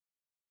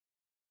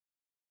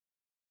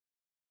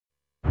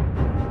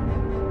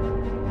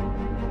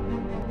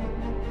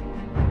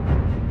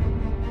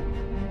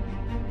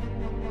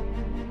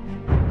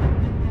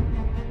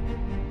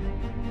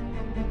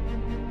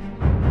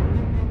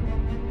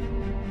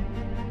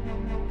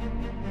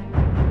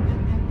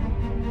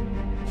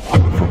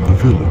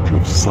village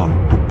of San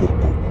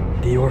Popoco.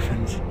 The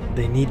orphans,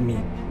 they need me,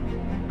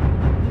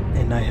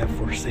 and I have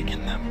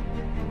forsaken them.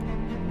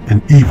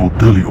 An evil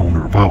deli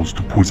owner vows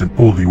to poison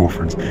all the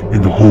orphans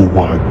in the whole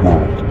wide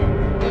world.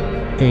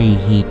 I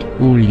hate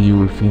all the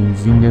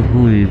orphans in the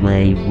whole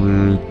wide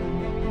world,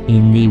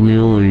 and they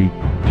will all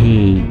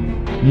pay.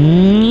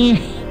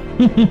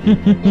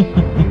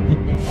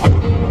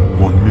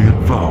 One man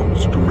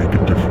vows to make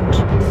a difference.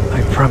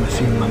 I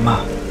promise you,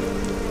 Mama,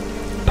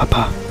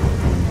 Papa,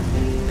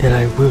 that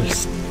I will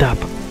stop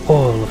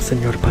all of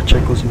Senor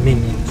Pacheco's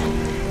minions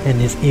and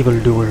his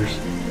evildoers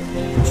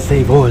and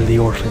save all the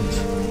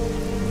orphans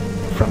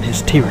from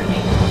his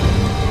tyranny.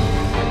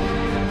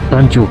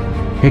 Pancho,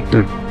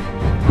 Hector,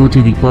 go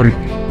to the park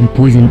and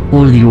poison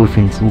all the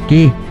orphans,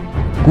 okay?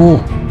 Go!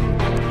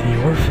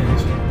 The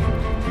orphans?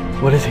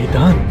 What has he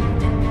done?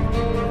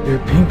 They're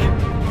pink,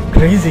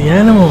 crazy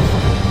animals.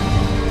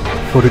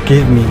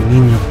 Forgive me,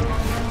 Niño,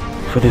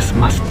 for this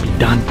must be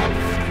done.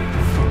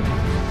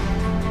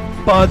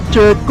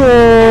 Pacheco!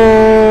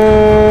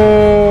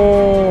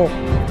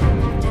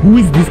 Who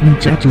is this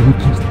muchacho who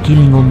keeps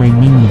killing all my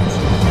minions?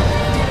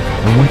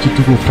 I want you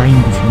to go find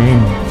this man,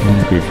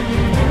 David.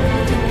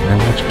 I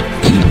want you to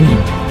kill him.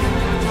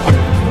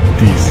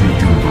 DC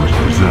Universe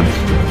presents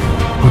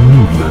a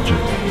new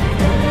legend.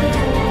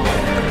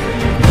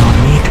 No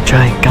need to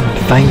try and come and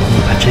find me,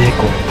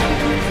 Pacheco.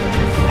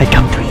 I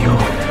come to you.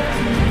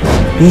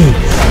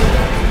 This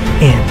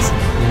ends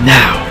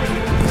now.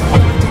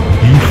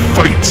 He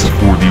fights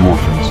for the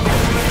orphans.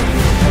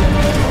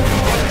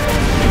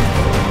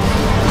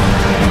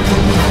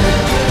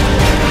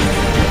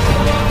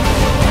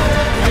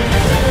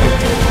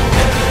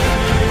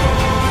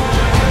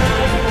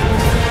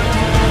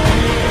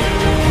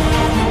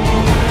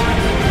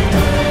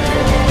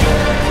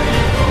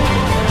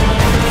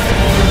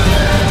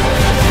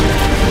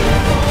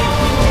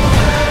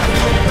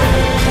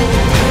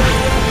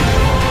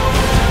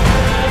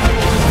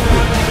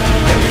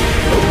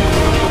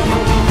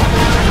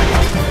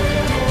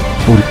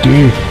 ¿Por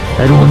qué?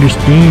 I don't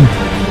understand.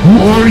 Who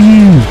are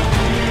you?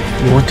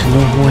 You want to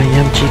know who I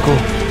am, Chico?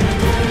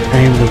 I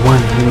am the one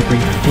who will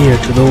bring fear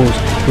to those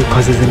who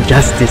causes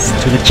injustice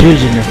to the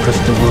children across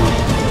the world.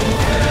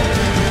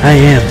 I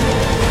am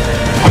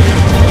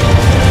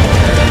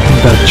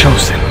the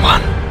Chosen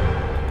One.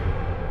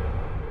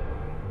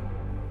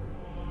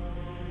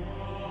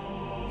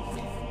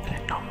 En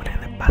el nombre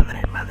del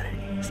Padre, Madre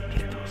y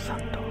Espíritu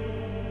Santo.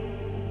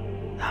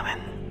 Amén.